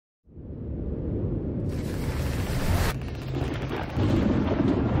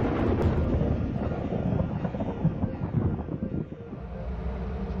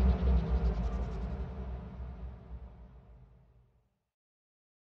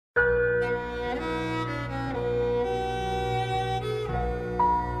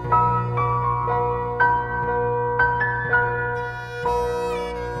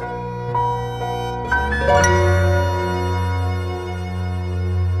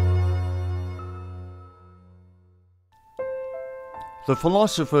The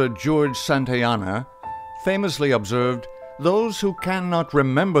philosopher George Santayana famously observed, "Those who cannot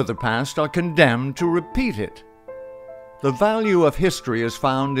remember the past are condemned to repeat it." The value of history is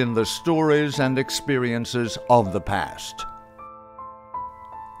found in the stories and experiences of the past.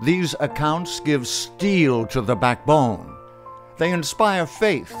 These accounts give steel to the backbone. They inspire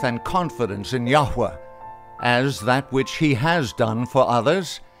faith and confidence in Yahweh, as that which He has done for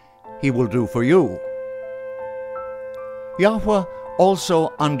others, He will do for you. Yahweh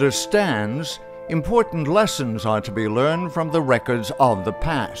also understands important lessons are to be learned from the records of the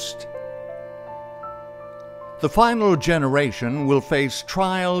past. The final generation will face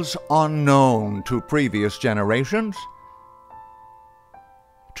trials unknown to previous generations.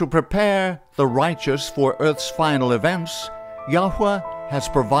 To prepare the righteous for Earth's final events, Yahweh has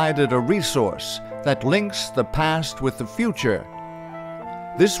provided a resource that links the past with the future.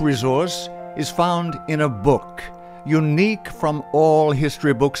 This resource is found in a book, unique from all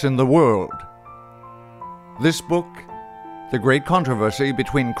history books in the world. This book, The Great Controversy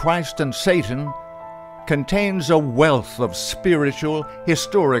Between Christ and Satan, contains a wealth of spiritual,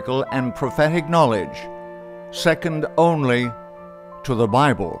 historical, and prophetic knowledge, second only to the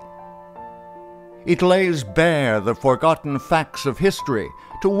Bible. It lays bare the forgotten facts of history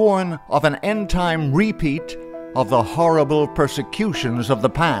to warn of an end-time repeat of the horrible persecutions of the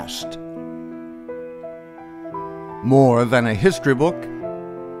past. More than a history book,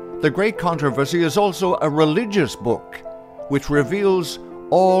 The Great Controversy is also a religious book which reveals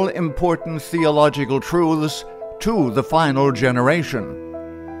all important theological truths to the final generation.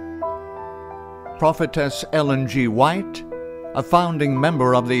 Prophetess Ellen G. White, a founding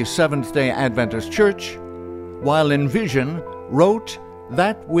member of the Seventh-day Adventist Church, while in vision wrote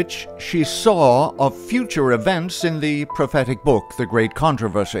that which she saw of future events in the prophetic book, The Great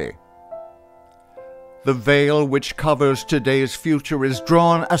Controversy. The veil which covers today's future is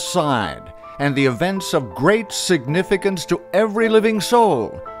drawn aside, and the events of great significance to every living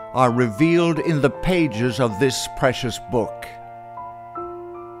soul are revealed in the pages of this precious book.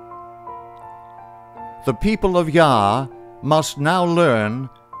 The people of Yah must now learn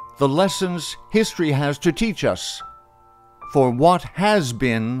the lessons history has to teach us, for what has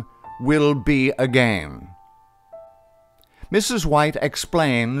been will be again. Mrs. White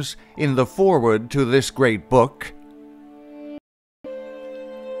explains in the foreword to this great book,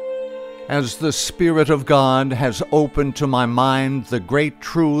 "As the Spirit of God has opened to my mind the great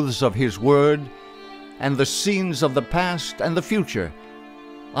truths of His Word and the scenes of the past and the future,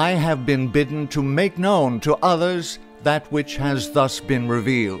 I have been bidden to make known to others that which has thus been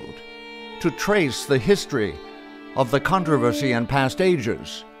revealed, to trace the history of the controversy in past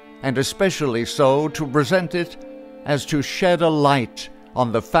ages, and especially so to present it as to shed a light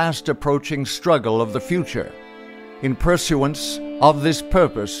on the fast approaching struggle of the future. In pursuance of this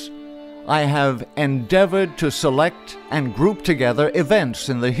purpose, I have endeavored to select and group together events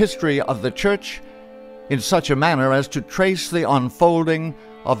in the history of the Church in such a manner as to trace the unfolding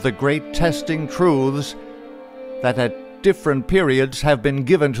of the great testing truths that at different periods have been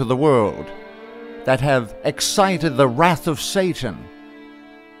given to the world, that have excited the wrath of Satan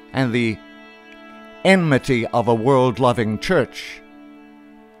and the enmity of a world-loving church,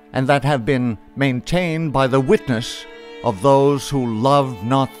 and that have been maintained by the witness of those who loved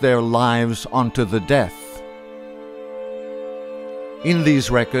not their lives unto the death. In these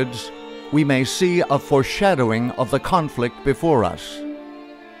records, we may see a foreshadowing of the conflict before us.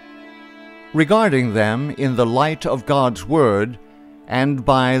 Regarding them in the light of God's Word and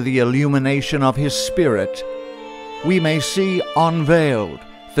by the illumination of His Spirit, we may see unveiled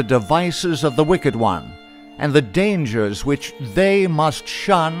the devices of the wicked one and the dangers which they must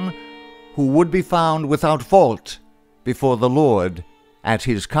shun who would be found without fault before the Lord at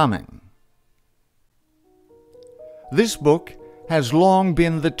His coming. This book has long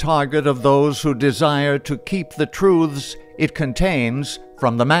been the target of those who desire to keep the truths it contains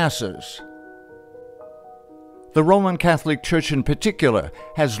from the masses. The Roman Catholic Church in particular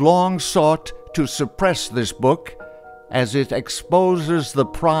has long sought to suppress this book as it exposes the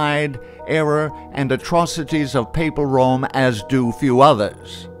pride, error, and atrocities of papal Rome as do few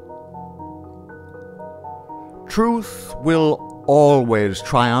others. Truth will always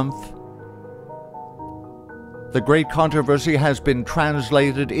triumph. The Great Controversy has been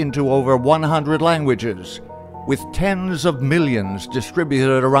translated into over 100 languages, with tens of millions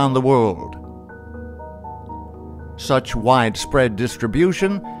distributed around the world. Such widespread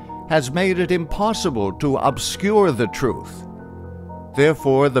distribution has made it impossible to obscure the truth.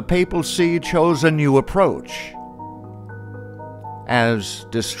 Therefore, the Papal See chose a new approach. As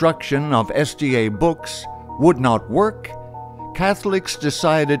destruction of SDA books would not work, Catholics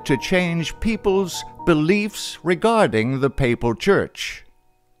decided to change people's beliefs regarding the papal church.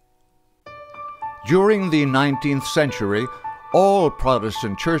 During the 19th century, all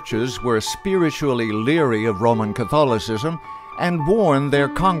Protestant churches were spiritually leery of Roman Catholicism and warned their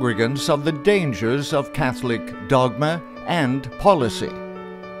congregants of the dangers of Catholic dogma and policy.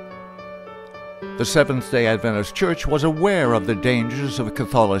 The Seventh-day Adventist Church was aware of the dangers of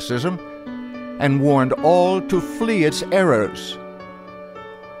Catholicism and warned all to flee its errors.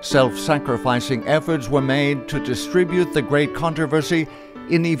 Self-sacrificing efforts were made to distribute the great controversy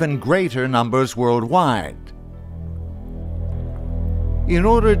in even greater numbers worldwide. In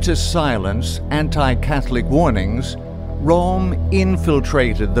order to silence anti-Catholic warnings, Rome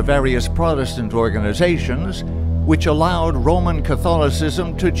infiltrated the various Protestant organizations, which allowed Roman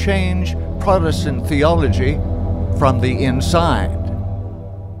Catholicism to change Protestant theology from the inside.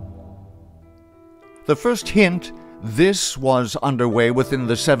 The first hint this was underway within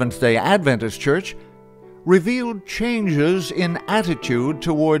the Seventh-day Adventist Church revealed changes in attitude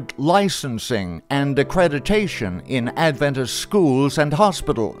toward licensing and accreditation in Adventist schools and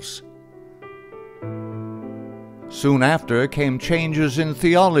hospitals. Soon after came changes in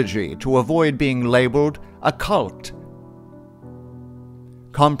theology to avoid being labeled a cult.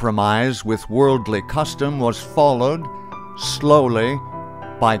 Compromise with worldly custom was followed, slowly,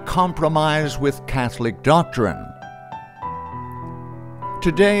 by compromise with Catholic doctrine.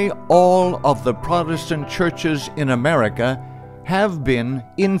 Today, all of the Protestant churches in America have been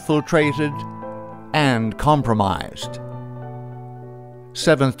infiltrated and compromised.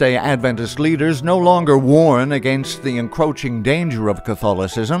 Seventh-day Adventist leaders no longer warn against the encroaching danger of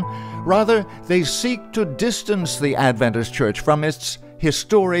Catholicism. Rather, they seek to distance the Adventist Church from its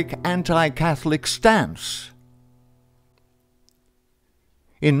historic anti-Catholic stance.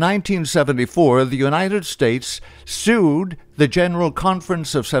 In 1974, the United States sued the General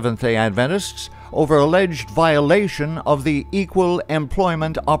Conference of Seventh-day Adventists over alleged violation of the Equal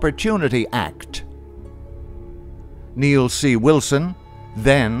Employment Opportunity Act. Neil C. Wilson,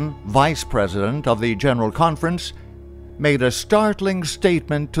 then Vice President of the General Conference, made a startling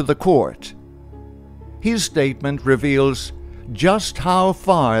statement to the court. His statement reveals just how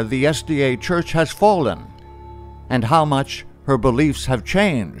far the SDA Church has fallen and how much her beliefs have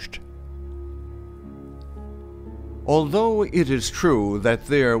changed. Although it is true that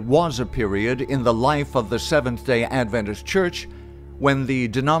there was a period in the life of the Seventh-day Adventist Church when the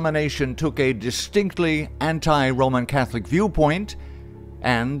denomination took a distinctly anti-Roman Catholic viewpoint,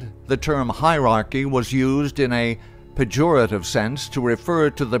 and the term hierarchy was used in a pejorative sense to refer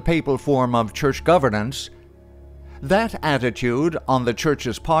to the papal form of church governance, that attitude on the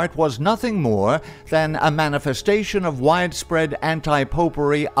Church's part was nothing more than a manifestation of widespread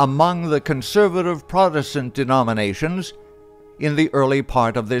anti-popery among the conservative Protestant denominations in the early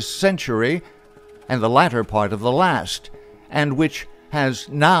part of this century and the latter part of the last, and which has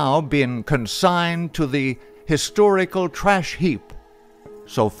now been consigned to the historical trash heap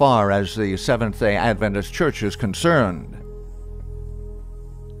so far as the Seventh-day Adventist Church is concerned.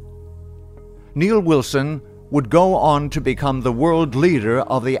 Neil Wilson would go on to become the world leader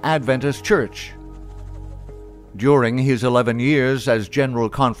of the Adventist Church. During his 11 years as General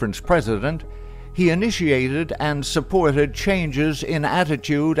Conference President, he initiated and supported changes in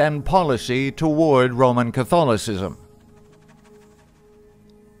attitude and policy toward Roman Catholicism.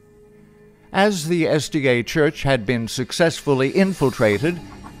 As the SDA Church had been successfully infiltrated,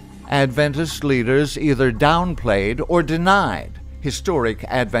 Adventist leaders either downplayed or denied historic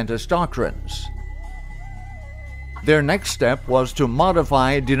Adventist doctrines. Their next step was to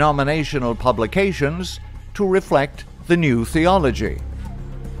modify denominational publications to reflect the new theology.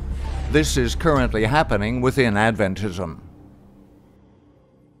 This is currently happening within Adventism.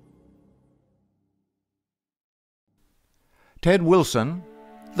 Ted Wilson,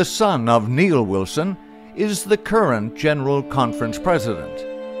 the son of Neil Wilson, is the current General Conference President.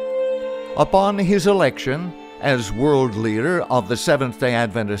 Upon his election as world leader of the Seventh-day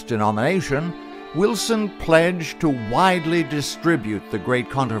Adventist denomination, Wilson pledged to widely distribute the Great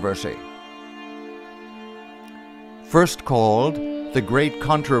Controversy. First called the Great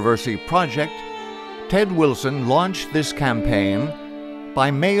Controversy Project, Ted Wilson launched this campaign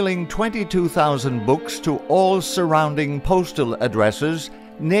by mailing 22,000 books to all surrounding postal addresses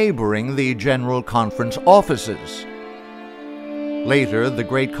neighboring the General Conference offices. Later, the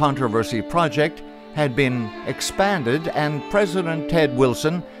Great Controversy Project had been expanded, and President Ted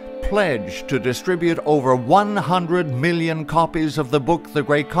Wilson pledged to distribute over 100 million copies of the book The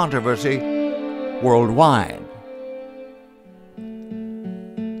Great Controversy worldwide.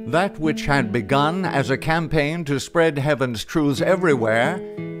 That which had begun as a campaign to spread heaven's truths everywhere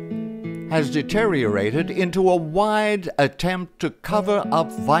has deteriorated into a wide attempt to cover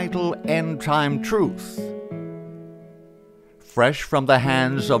up vital end-time truth. Fresh from the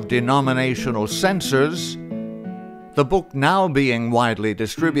hands of denominational censors, the book now being widely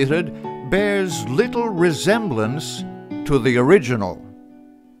distributed bears little resemblance to the original.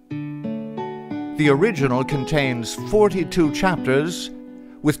 The original contains 42 chapters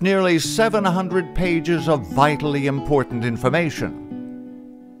with nearly 700 pages of vitally important information.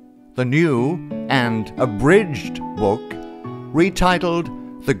 The new and abridged book,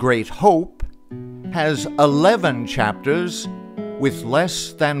 retitled The Great Hope, has 11 chapters with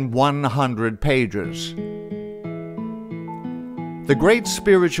less than 100 pages. The great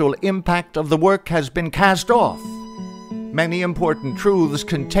spiritual impact of the work has been cast off. Many important truths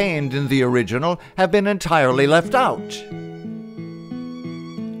contained in the original have been entirely left out.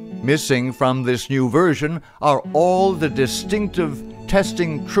 Missing from this new version are all the distinctive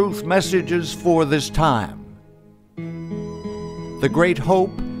testing truth messages for this time. The Great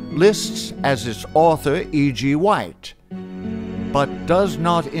Hope lists as its author E.G. White, but does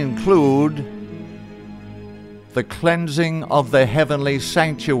not include the cleansing of the heavenly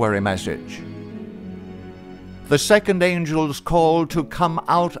sanctuary message, the second angel's call to come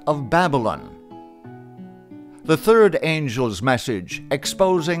out of Babylon, the third angel's message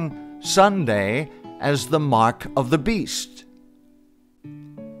exposing Sunday as the mark of the beast,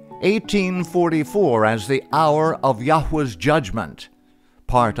 1844 as the hour of Yahweh's judgment,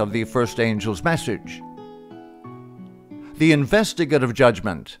 part of the first angel's message, the investigative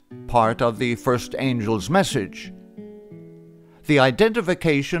judgment, part of the first angel's message, the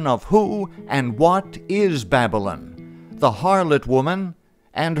identification of who and what is Babylon, the harlot woman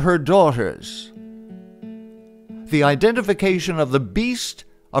and her daughters, the identification of the beast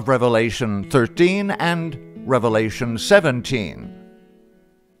of Revelation 13 and Revelation 17,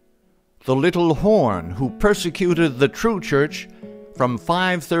 the little horn who persecuted the true church from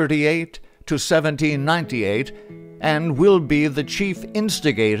 538 to 1798 and will be the chief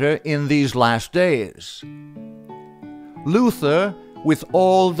instigator in these last days, Luther with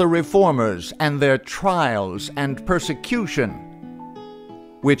all the reformers and their trials and persecution,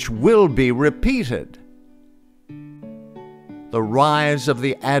 which will be repeated, the rise of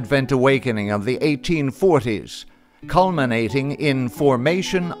the Advent Awakening of the 1840s, culminating in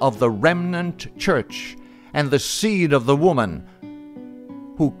formation of the remnant church and the seed of the woman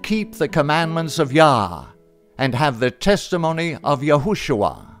who keep the commandments of Yah and have the testimony of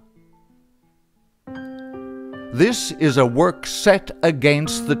Yahushua. This is a work set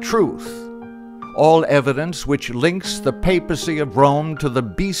against the truth. All evidence which links the papacy of Rome to the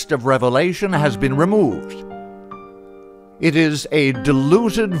beast of Revelation has been removed. It is a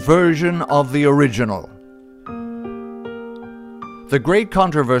diluted version of the original. The great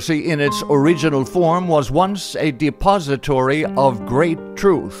controversy in its original form was once a depository of great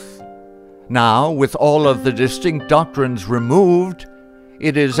truth. Now, with all of the distinct doctrines removed,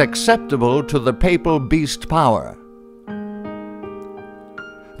 it is acceptable to the papal beast power.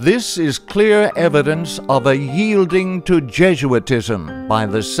 This is clear evidence of a yielding to Jesuitism by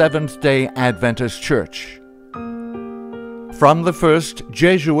the Seventh-day Adventist Church. From the first,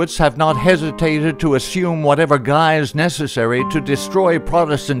 Jesuits have not hesitated to assume whatever guise necessary to destroy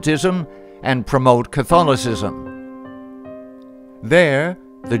Protestantism and promote Catholicism. There,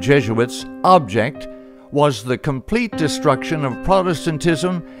 the Jesuits' object was the complete destruction of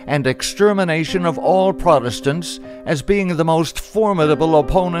Protestantism and extermination of all Protestants as being the most formidable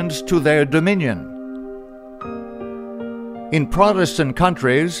opponents to their dominion. In Protestant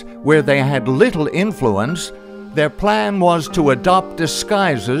countries where they had little influence, their plan was to adopt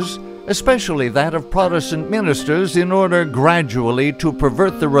disguises, especially that of Protestant ministers, in order gradually to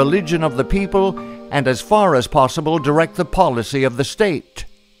pervert the religion of the people and, as far as possible, direct the policy of the state.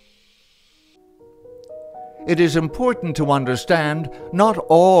 It is important to understand not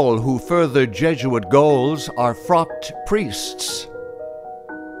all who further Jesuit goals are frocked priests.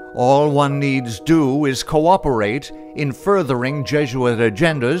 All one needs do is cooperate in furthering Jesuit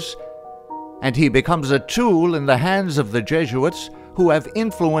agendas, and he becomes a tool in the hands of the Jesuits who have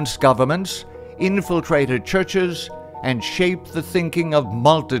influenced governments, infiltrated churches, and shaped the thinking of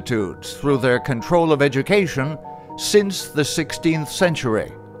multitudes through their control of education since the 16th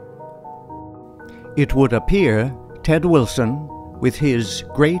century. It would appear Ted Wilson, with his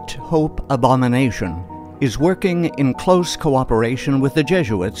Great Hope Abomination, is working in close cooperation with the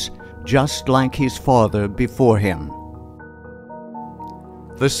Jesuits, just like his father before him.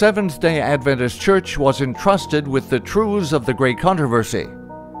 The Seventh-day Adventist Church was entrusted with the truths of the Great Controversy.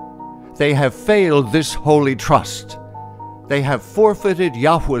 they have failed this holy trust. They have forfeited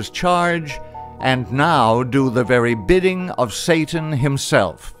Yahweh's charge and now do the very bidding of Satan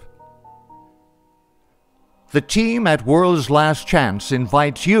himself. The team at World's Last Chance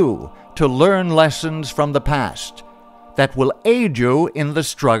invites you to learn lessons from the past that will aid you in the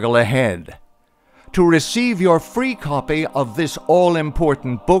struggle ahead. To receive your free copy of this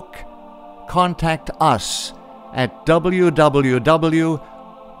all-important book, contact us at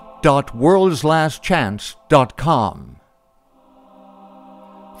www.worldslastchance.com.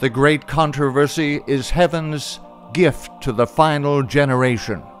 The Great Controversy is heaven's gift to the final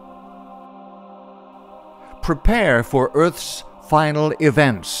generation. Prepare for Earth's final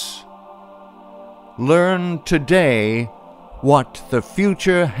events. Learn today what the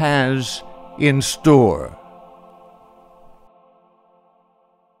future has in store.